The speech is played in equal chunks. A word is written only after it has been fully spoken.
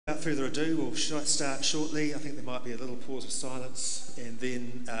further ado, we'll start shortly. I think there might be a little pause of silence, and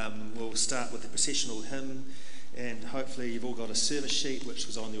then we'll start with the processional hymn, and hopefully you've all got a service sheet which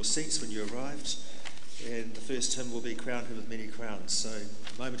was on your seats when you arrived, and the first hymn will be Crown Him with Many Crowns. So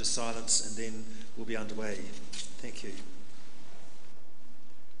a moment of silence and then we'll be underway. Thank you.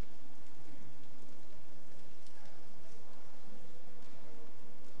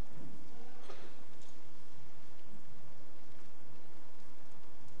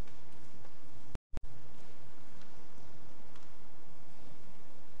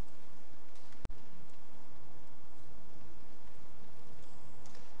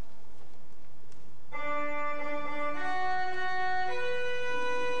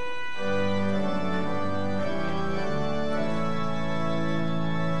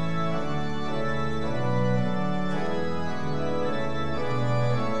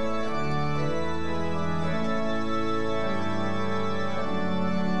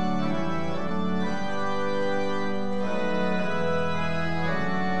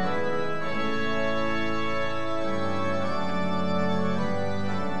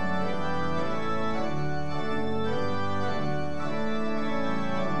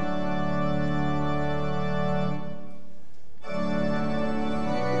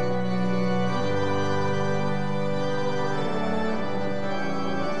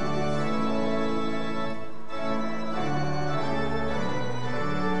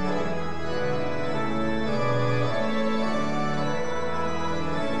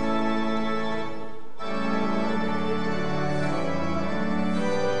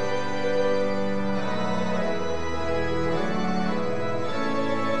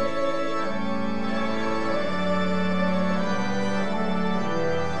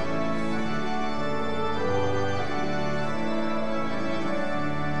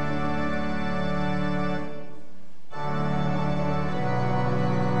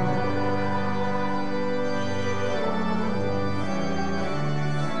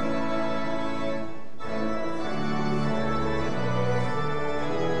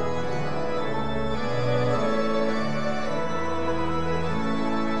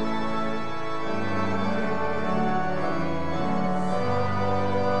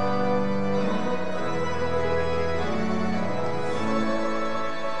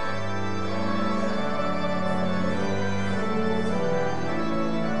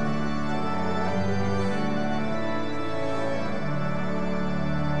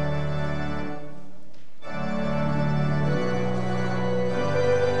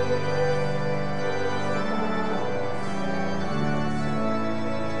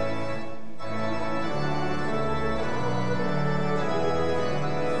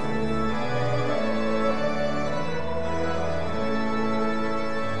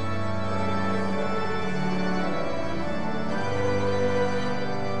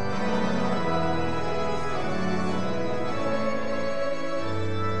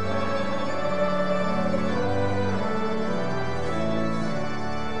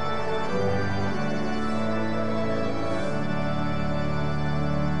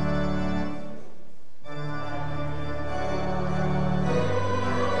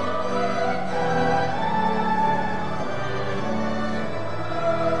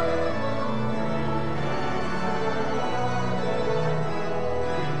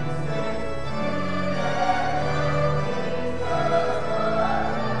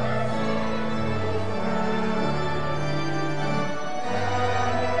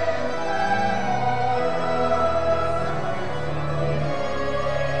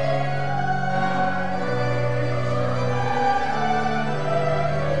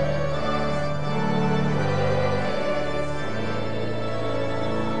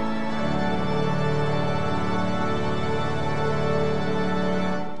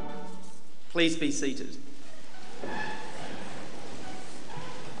 Please be seated.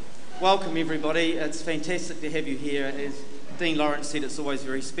 Welcome everybody, it's fantastic to have you here. As Dean Lawrence said, it's always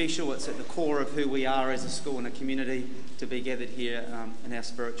very special. It's at the core of who we are as a school and a community to be gathered here in our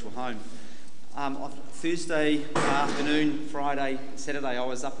spiritual home. Thursday afternoon, Friday, Saturday, I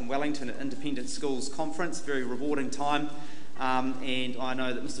was up in Wellington at Independent Schools Conference, very rewarding time, and I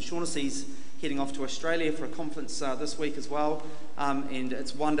know that Mr Shaughnessy's heading off to Australia for a conference this week as well, and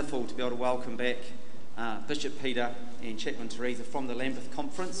it's wonderful to be able to welcome back Bishop Peter and Chaplain Teresa from the Lambeth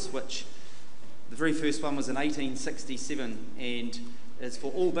Conference, which the very first one was in 1867 and is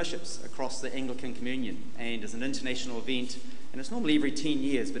for all bishops across the Anglican Communion and is an international event, and it's normally every 10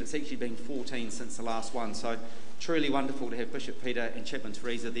 years, but it's actually been 14 since the last one, so truly wonderful to have Bishop Peter and Chaplain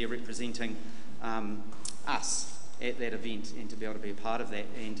Teresa there representing us at that event and to be able to be a part of that.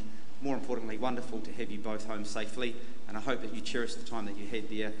 And more importantly, wonderful to have you both home safely, and I hope that you cherish the time that you had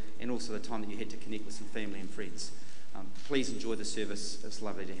there and also the time that you had to connect with some family and friends. Please enjoy the service. It's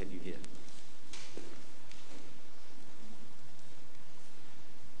lovely to have you here.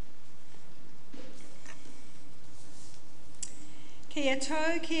 Kia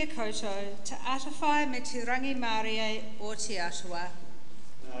tau, kia koutou, te atawhai me te rangi Mārie o te atua.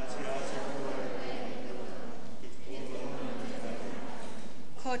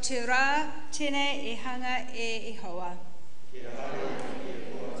 Ko te rā, tēnei e hanga e ihoa.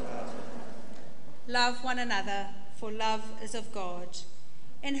 Love one another, for love is of God.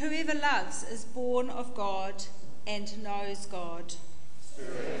 And whoever loves is born of God and knows God.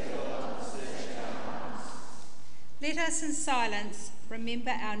 Let us in silence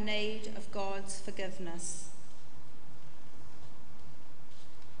remember our need of God's forgiveness.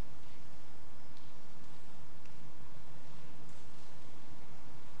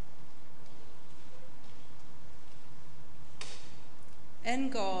 In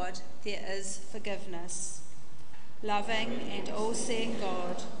God there is forgiveness. Loving and all-seeing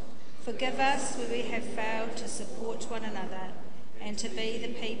God, forgive us where we have failed to support one another and to be the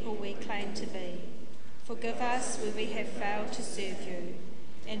people we claim to be. Forgive us where we have failed to serve you,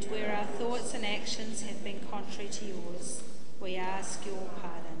 and where our thoughts and actions have been contrary to yours. We ask your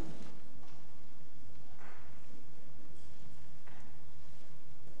pardon.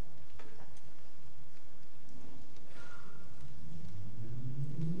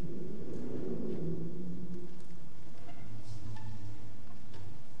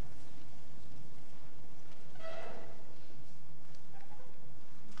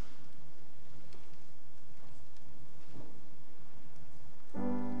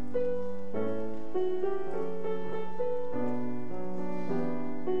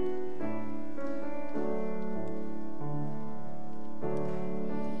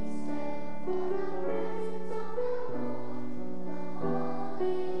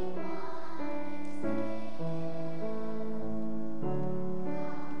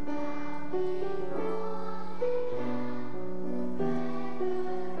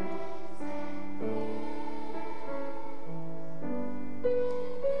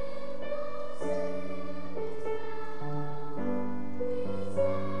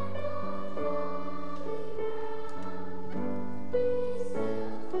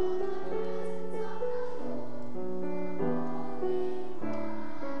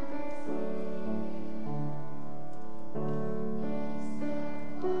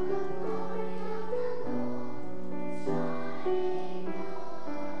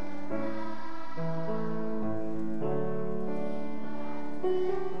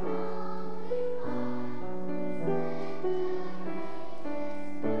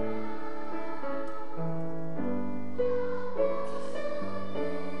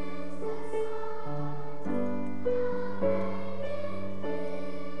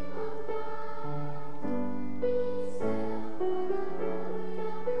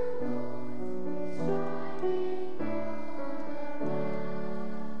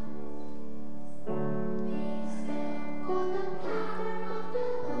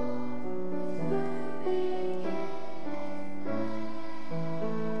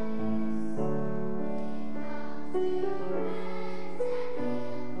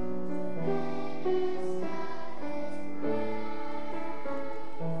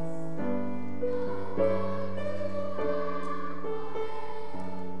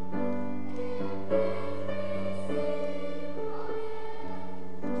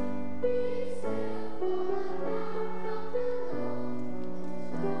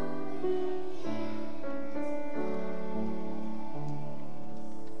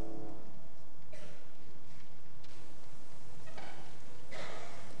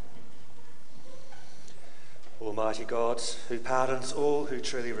 Almighty God, who pardons all who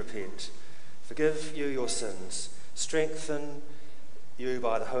truly repent, forgive you your sins, strengthen you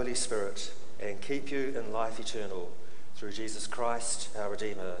by the Holy Spirit, and keep you in life eternal, through Jesus Christ, our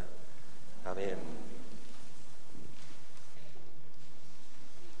Redeemer. Amen.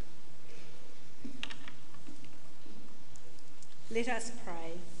 Let us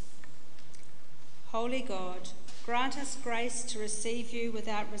pray. Holy God, grant us grace to receive you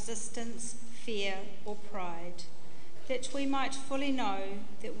without resistance, fear or pride, that we might fully know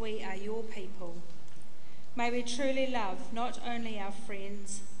that we are your people. May we truly love not only our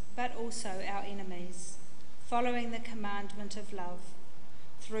friends, but also our enemies, following the commandment of love,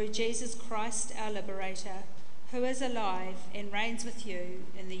 through Jesus Christ, our liberator, who is alive and reigns with you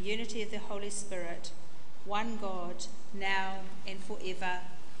in the unity of the Holy Spirit, one God, now and forever.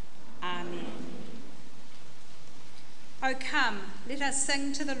 Amen. O come, let us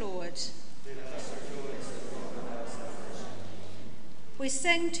sing to the Lord. We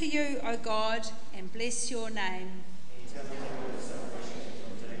sing to you, O God, and bless your name.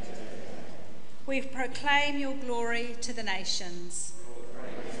 We proclaim your glory to the nations.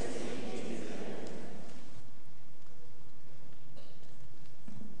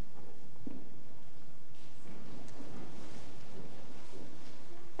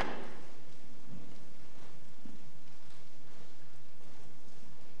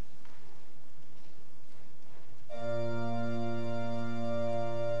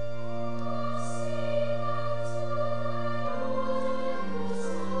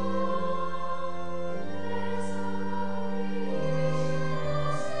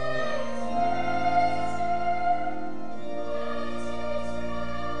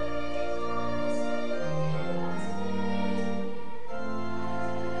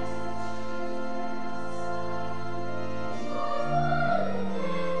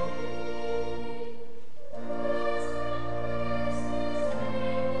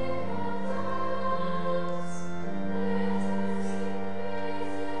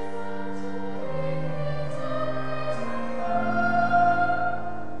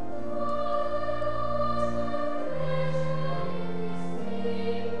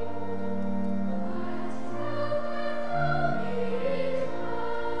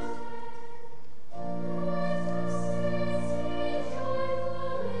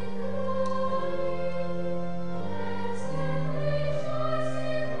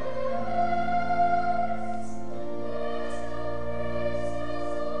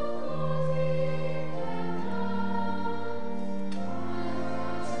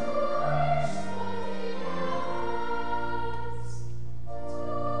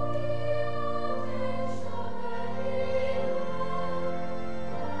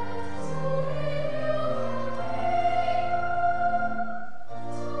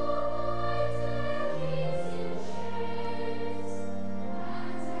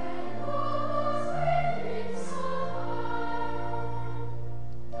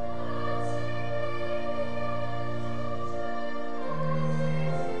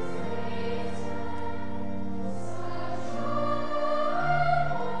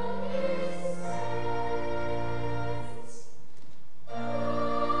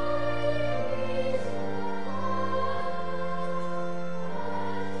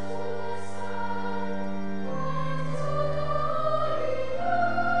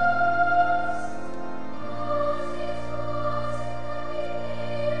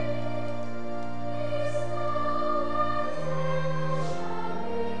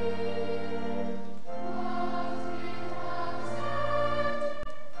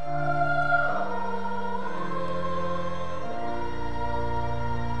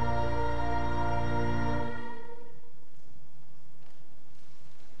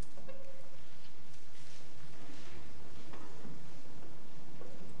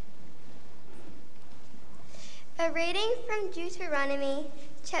 A reading from Deuteronomy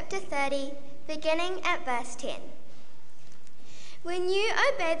chapter 30, beginning at verse 10. When you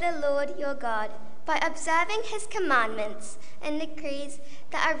obey the Lord your God by observing his commandments and decrees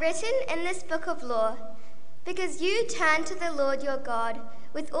that are written in this book of law, because you turn to the Lord your God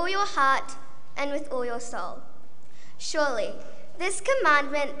with all your heart and with all your soul. Surely, this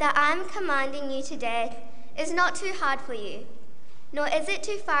commandment that I am commanding you today is not too hard for you, nor is it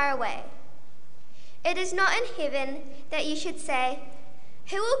too far away. It is not in heaven that you should say,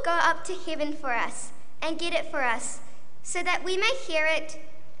 "Who will go up to heaven for us and get it for us, so that we may hear it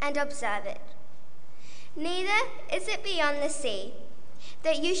and observe it?" Neither is it beyond the sea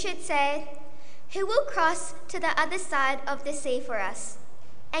that you should say, "Who will cross to the other side of the sea for us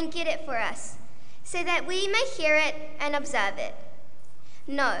and get it for us, so that we may hear it and observe it?"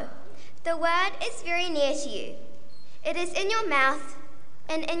 No, the word is very near to you. It is in your mouth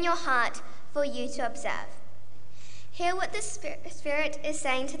and in your heart for you to observe. Hear what the Spirit is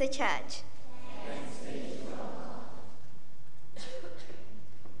saying to the church.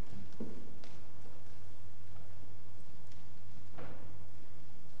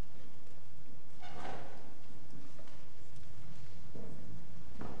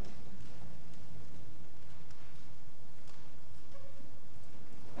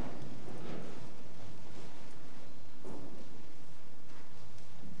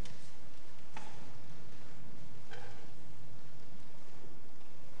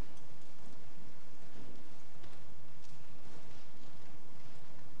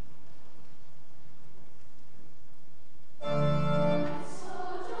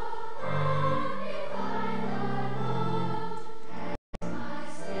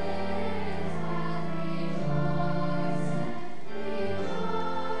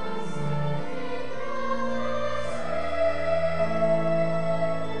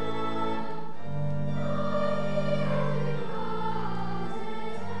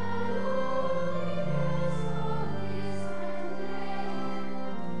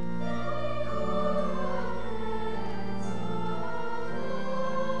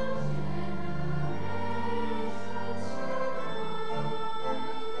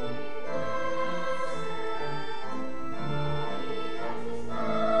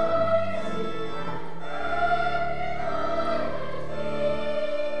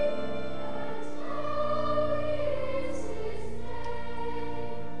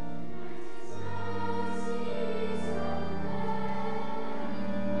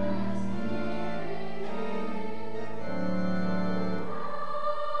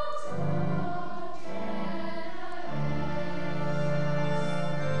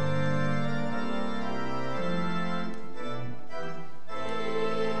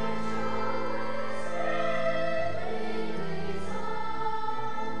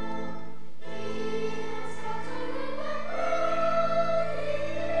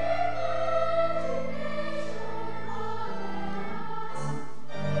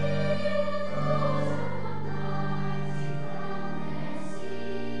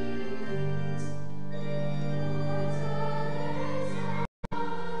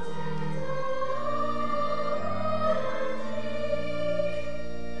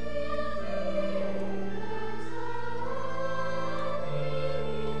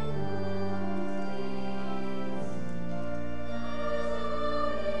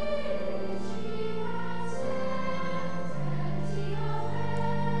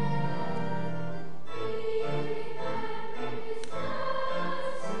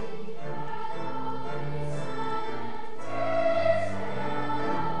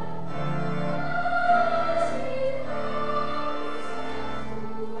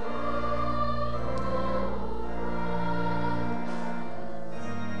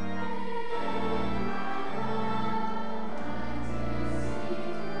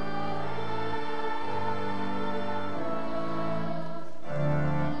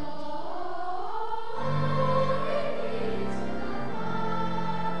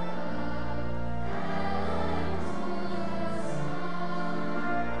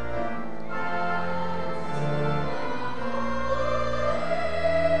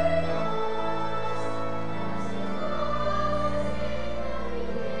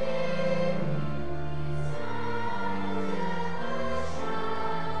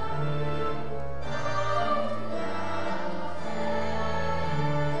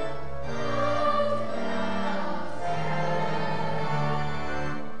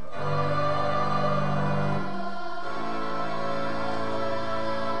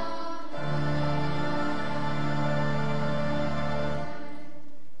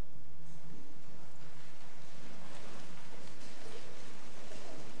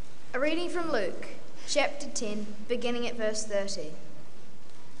 A reading from Luke, chapter 10, beginning at verse 30.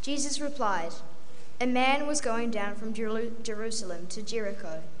 Jesus replied, "A man was going down from Jerusalem to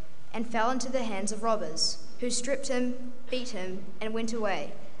Jericho and fell into the hands of robbers, who stripped him, beat him, and went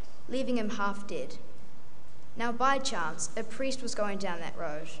away, leaving him half dead. Now by chance a priest was going down that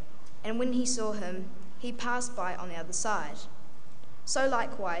road, and when he saw him, he passed by on the other side. So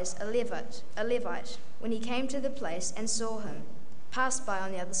likewise a Levite, when he came to the place and saw him, passed by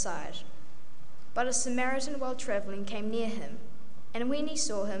on the other side. But a Samaritan while travelling came near him, and when he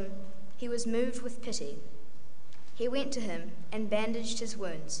saw him, he was moved with pity. He went to him and bandaged his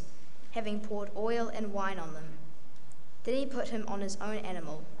wounds, having poured oil and wine on them. Then he put him on his own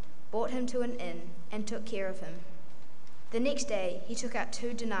animal, brought him to an inn, and took care of him. The next day he took out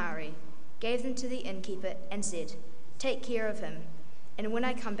 2 denarii, gave them to the innkeeper, and said, 'Take care of him, and when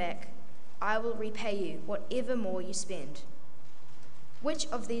I come back, I will repay you whatever more you spend.' Which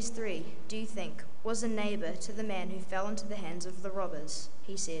of these 3, do you think, was a neighbour to the man who fell into the hands of the robbers?"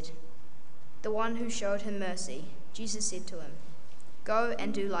 He said. "The one who showed him mercy." Jesus said to him, "Go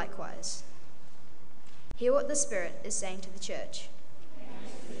and do likewise." Hear what the Spirit is saying to the church.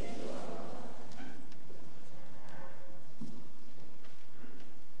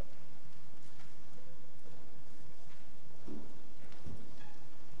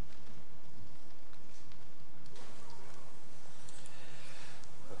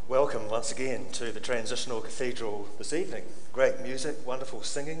 Welcome once again to the Transitional Cathedral this evening. Great music, wonderful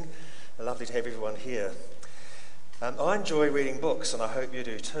singing. Lovely to have everyone here. I enjoy reading books, and I hope you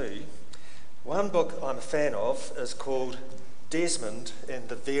do too. One book I'm a fan of is called Desmond and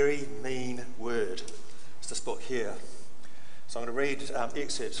the Very Mean Word. It's this book here. So I'm going to read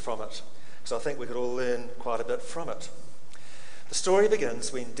excerpts from it, because I think we could all learn quite a bit from it. The story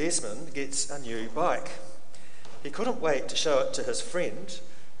begins when Desmond gets a new bike. He couldn't wait to show it to his friend,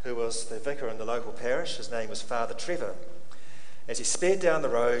 who was the vicar in the local parish. His name was Father Trevor. As he sped down the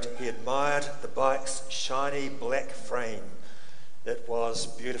road, he admired the bike's shiny black frame. It was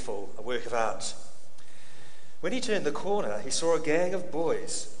beautiful, a work of art. When he turned the corner, he saw a gang of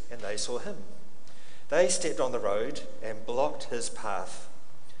boys, and they saw him. They stepped on the road and blocked his path.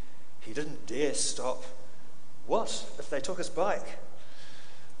 He didn't dare stop. What if they took his bike?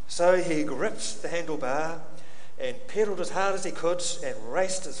 So he gripped the handlebar and pedalled as hard as he could and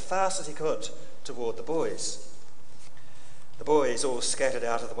raced as fast as he could toward the boys. The boys all scattered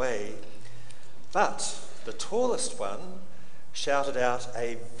out of the way, but the tallest one shouted out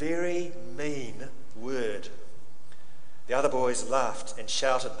a very mean word. The other boys laughed and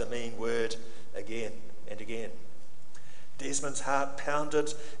shouted the mean word again and again. Desmond's heart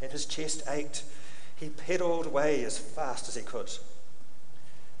pounded and his chest ached. He pedalled away as fast as he could.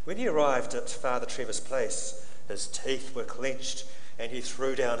 When he arrived at Father Trevor's place, his teeth were clenched and he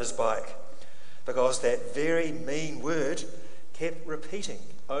threw down his bike, because that very mean word kept repeating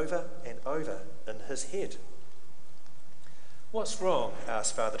over and over in his head. "What's wrong?"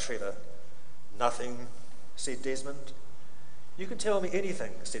 asked Father Trevor. "Nothing," said Desmond. "You can tell me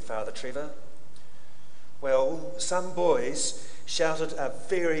anything," said Father Trevor. "Well, some boys shouted a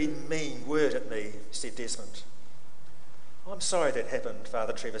very mean word at me," said Desmond. "I'm sorry that happened,"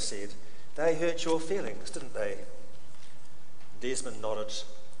 Father Trevor said. "They hurt your feelings, didn't they?" Desmond nodded.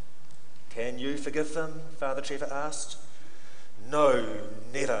 "Can you forgive them?" Father Trevor asked. "No,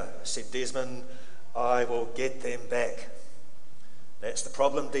 never," said Desmond. "I will get them back." "That's the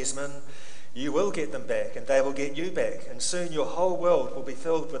problem, Desmond. You will get them back, and they will get you back, and soon your whole world will be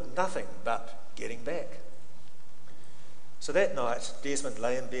filled with nothing but getting back." So that night, Desmond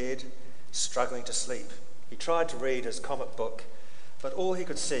lay in bed, struggling to sleep. He tried to read his comic book, but all he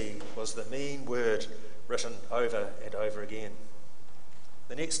could see was the mean word written over and over again.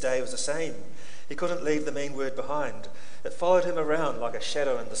 The next day was the same. He couldn't leave the mean word behind. It followed him around like a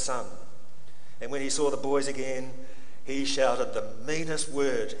shadow in the sun. And when he saw the boys again, he shouted the meanest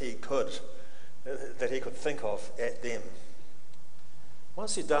word that he could think of at them.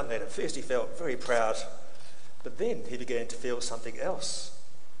 Once he'd done that, at first he felt very proud, but then he began to feel something else.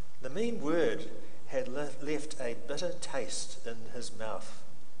 The mean word had left a bitter taste in his mouth.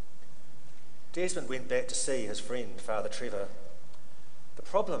 Desmond went back to see his friend, Father Trevor. The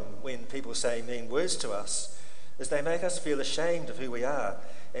problem when people say mean words to us is they make us feel ashamed of who we are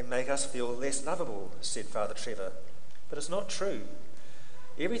and make us feel less lovable, said Father Trevor. But it's not true.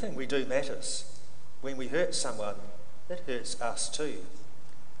 Everything we do matters. When we hurt someone, it hurts us too.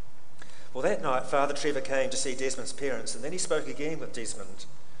 Well, that night, Father Trevor came to see Desmond's parents, and then he spoke again with Desmond.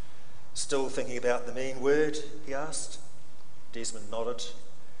 "Still thinking about the mean word?" he asked. Desmond nodded.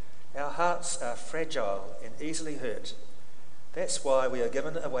 "Our hearts are fragile and easily hurt. That's why we are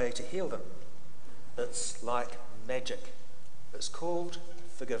given a way to heal them. It's like magic. It's called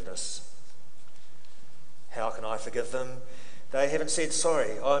forgiveness. How can I forgive them? They haven't said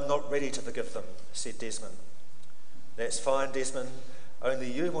sorry. I'm not ready to forgive them, said Desmond. That's fine, Desmond.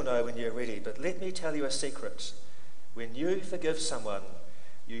 Only you will know when you're ready. But let me tell you a secret. When you forgive someone,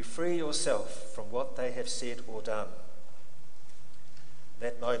 you free yourself from what they have said or done.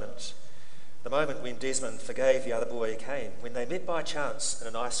 That moment, the moment when Desmond forgave the other boy, came when they met by chance in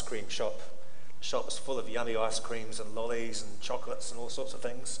an ice cream shop. The shop was full of yummy ice creams and lollies and chocolates and all sorts of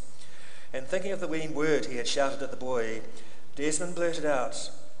things. And thinking of the ween word he had shouted at the boy, Desmond blurted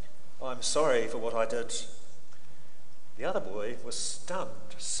out, "I'm sorry for what I did." The other boy was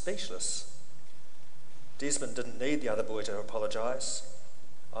stunned, speechless. Desmond didn't need the other boy to apologise.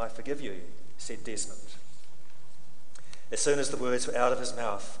 "I forgive you," said Desmond. As soon as the words were out of his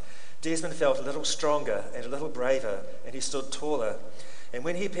mouth, Desmond felt a little stronger and a little braver, and he stood taller. And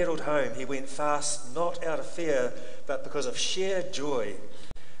when he pedalled home, he went fast, not out of fear, but because of sheer joy.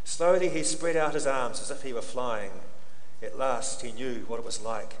 Slowly he spread out his arms as if he were flying. At last he knew what it was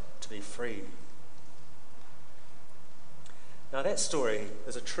like to be free. Now that story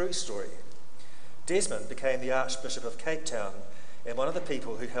is a true story. Desmond became the Archbishop of Cape Town and one of the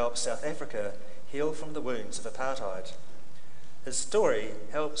people who helped South Africa heal from the wounds of apartheid. His story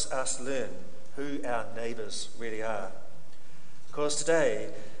helps us learn who our neighbours really are. Because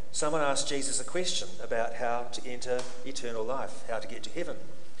today, someone asked Jesus a question about how to enter eternal life, how to get to heaven.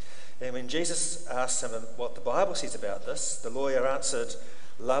 And when Jesus asked him what the Bible says about this, the lawyer answered,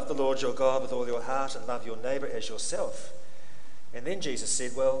 "Love the Lord your God with all your heart and love your neighbour as yourself." And then Jesus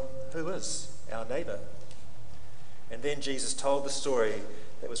said, "Well, who is our neighbour?" And then Jesus told the story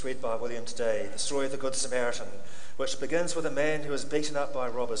that was read by William today, the story of the Good Samaritan, which begins with a man who was beaten up by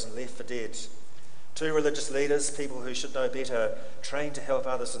robbers and left for dead. Two religious leaders, people who should know better, trained to help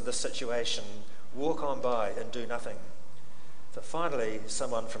others in this situation, walk on by and do nothing. But finally,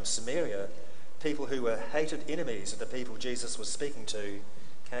 someone from Samaria, people who were hated enemies of the people Jesus was speaking to,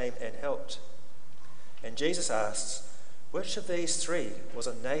 came and helped. And Jesus asks, which of these three was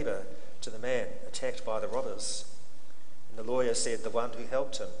a neighbour to the man attacked by the robbers? And the lawyer said, the one who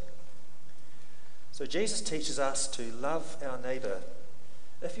helped him. So Jesus teaches us to love our neighbour.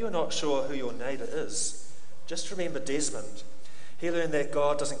 If you're not sure who your neighbour is, just remember Desmond. He learned that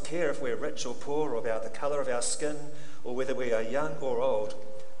God doesn't care if we're rich or poor or about the colour of our skin or whether we are young or old.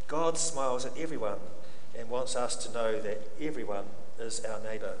 God smiles at everyone and wants us to know that everyone is our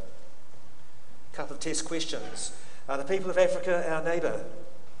neighbour. A couple of test questions. Are the people of Africa our neighbour?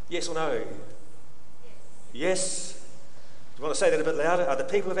 Yes or no? Yes. Do you want to say that a bit louder? Are the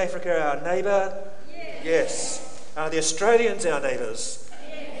people of Africa our neighbour? Yes. Are the Australians our neighbours?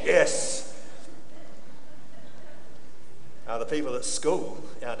 Yes. Are the people at school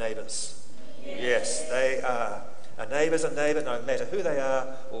our neighbours? Yes, they are. A neighbour's a neighbour no matter who they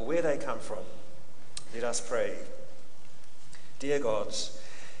are or where they come from. Let us pray. Dear God,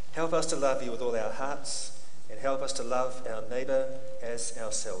 help us to love you with all our hearts and help us to love our neighbour as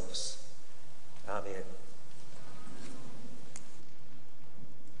ourselves. Amen.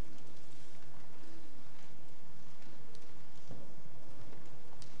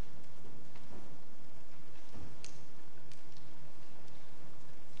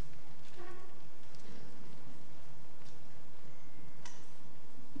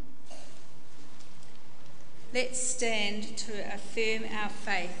 Let's stand to affirm our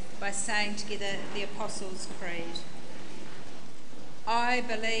faith by saying together the Apostles' Creed. I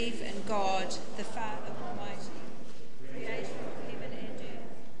believe in God, the Father Almighty, creator of heaven and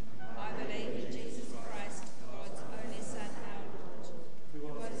earth. I believe in Jesus Christ, God's only Son, our Lord, who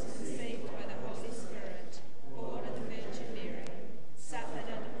was conceived by the Holy Spirit, born of the Virgin Mary,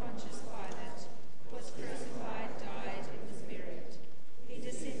 suffered under Pontius Pilate, was crucified, died, and was buried. He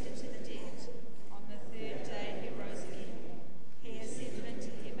descended to the dead. On the third day he rose again. He ascended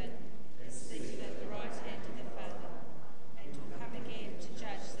into heaven, is seated at the right hand of the Father, and will come again to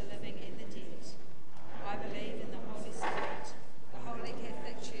judge the living and the dead. I believe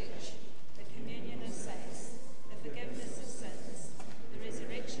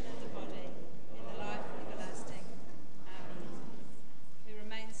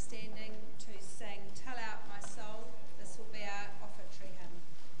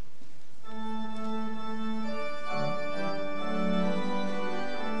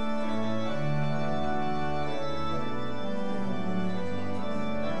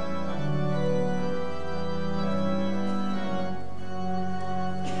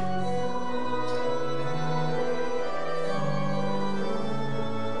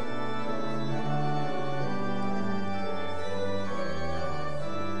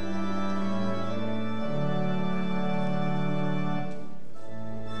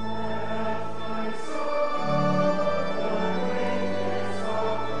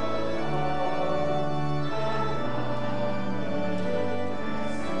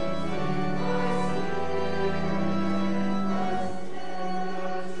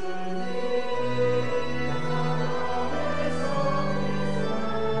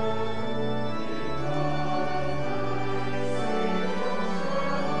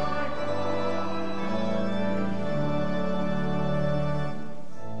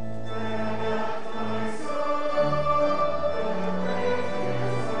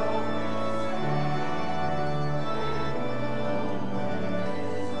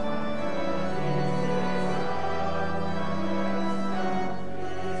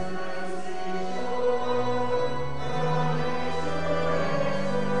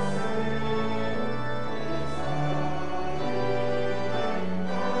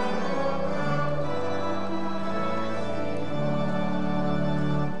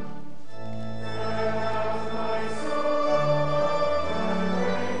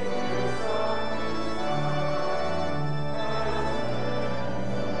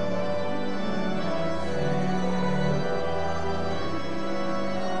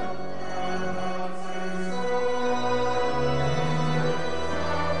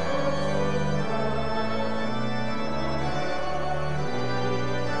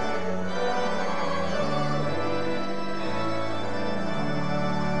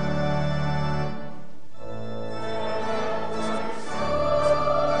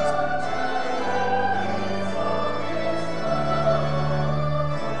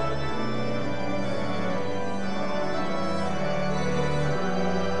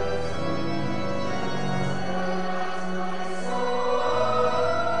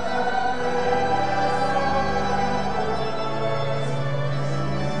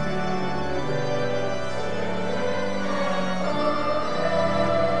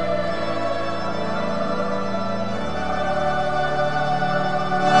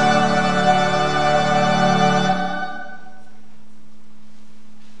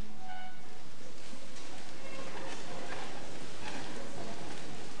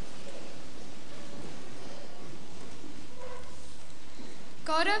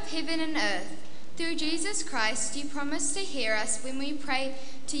of heaven and earth, through Jesus Christ, you promise to hear us when we pray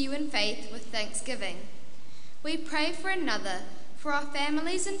to you in faith with thanksgiving. We pray for another, for our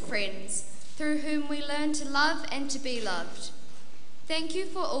families and friends, through whom we learn to love and to be loved. Thank you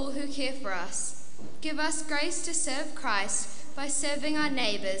for all who care for us. Give us grace to serve Christ by serving our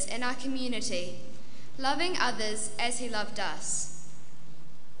neighbours and our community, loving others as he loved us.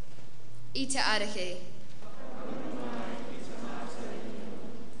 Ita ariki.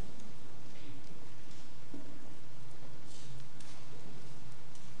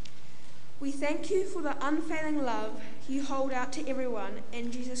 We thank you for the unfailing love you hold out to everyone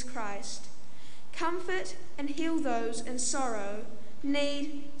in Jesus Christ. Comfort and heal those in sorrow,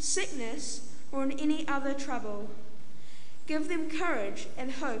 need, sickness, or in any other trouble. Give them courage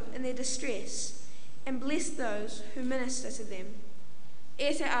and hope in their distress, and bless those who minister to them.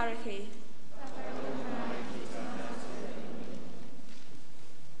 E te ariki.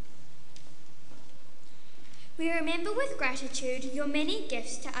 We remember with gratitude your many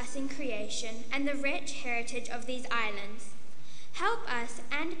gifts to us in creation and the rich heritage of these islands. Help us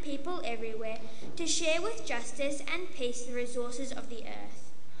and people everywhere to share with justice and peace the resources of the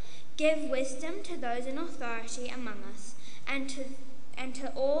earth. Give wisdom to those in authority among us and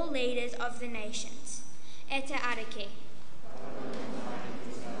to all leaders of the nations. E te ariki.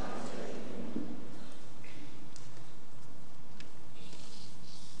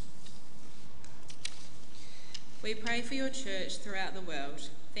 We pray for your church throughout the world,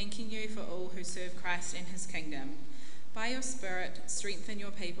 thanking you for all who serve Christ and his kingdom. By your Spirit, strengthen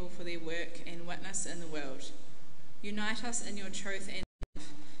your people for their work and witness in the world. Unite us in your truth and love,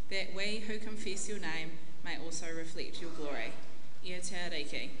 that we who confess your name may also reflect your glory. Ia te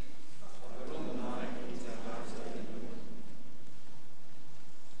ariki.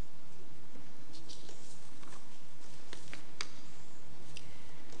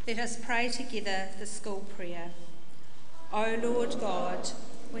 Let us pray together the school prayer. O Lord God,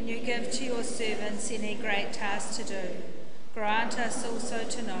 when you give to your servants any great task to do, grant us also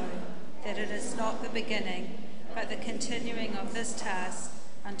to know that it is not the beginning, but the continuing of this task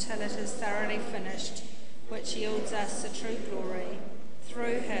until it is thoroughly finished, which yields us the true glory,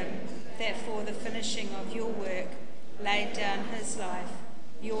 through him that for the finishing of your work laid down his life,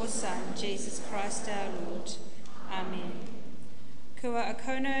 your Son, Jesus Christ our Lord. Amen. Kua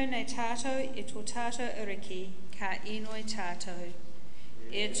akono nei tātou I tō tātou uriki, ka inoi tātou.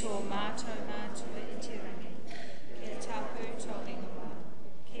 E tō mātou mātua I te rangi, kia tapu tō ingoa,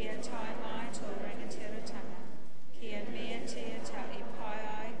 kia tai mai tō rangatiratanga, kia mea tia tau I pai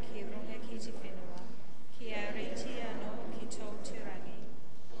ai ki runga ki te whenua, kia reti anō ki tō te rangi.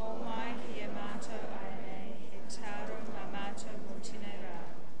 O mai kia mātou ai nei, he tāro ma mātou mō tēnei rā.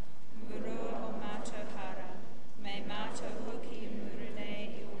 Murua o mātou hara, me mātou hoki murunei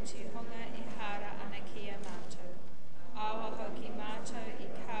I o te honga I hara ana kia mātou. Awa hoki mātou I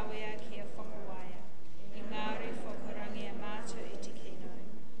kawea kia whakawaia, I ngāri whakarangi a mātou I te kino.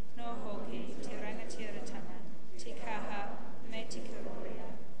 No hoki te rangatiratanga, te kaha, me te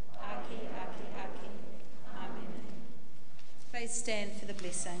karoria. Aki, aki, aki. Amen. Please stand for the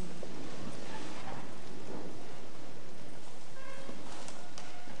blessing.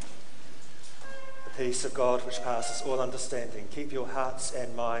 The peace of God which passes all understanding, keep your hearts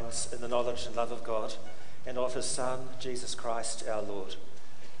and minds in the knowledge and love of God and of his Son, Jesus Christ our Lord.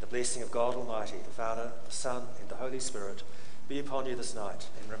 The blessing of God Almighty, the Father, the Son, and the Holy Spirit be upon you this night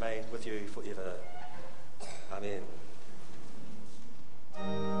and remain with you forever. Amen.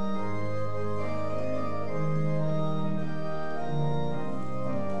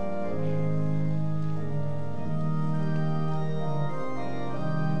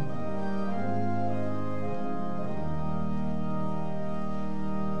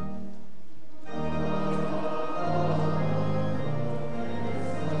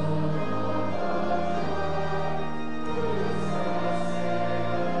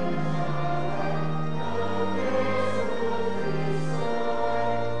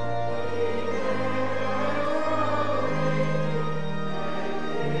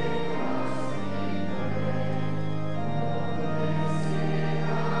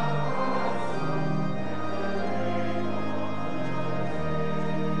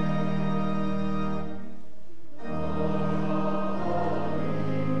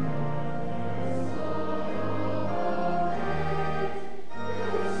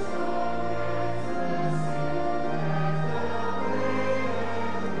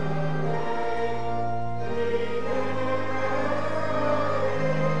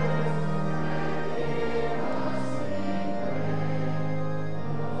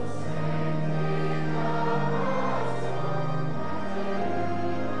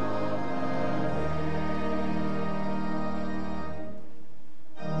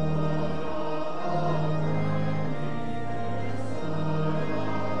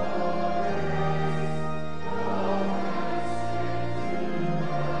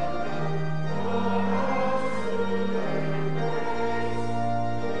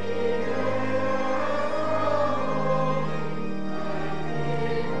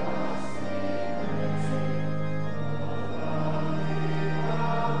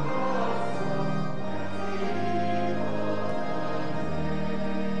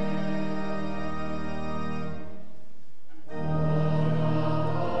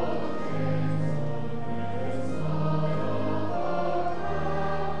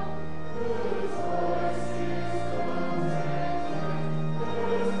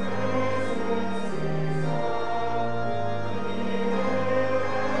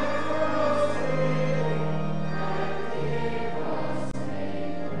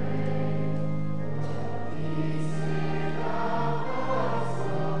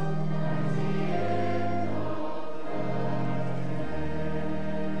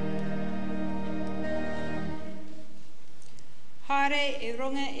 mare e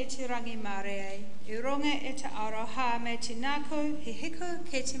runga e te rangi mare ai, e runga e te aroha me te nako, he hiko,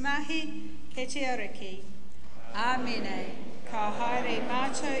 ke te mahi, ke te ariki. Āmene, ka haere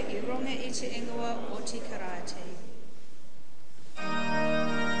mātou I runga I te ingoa o te karate.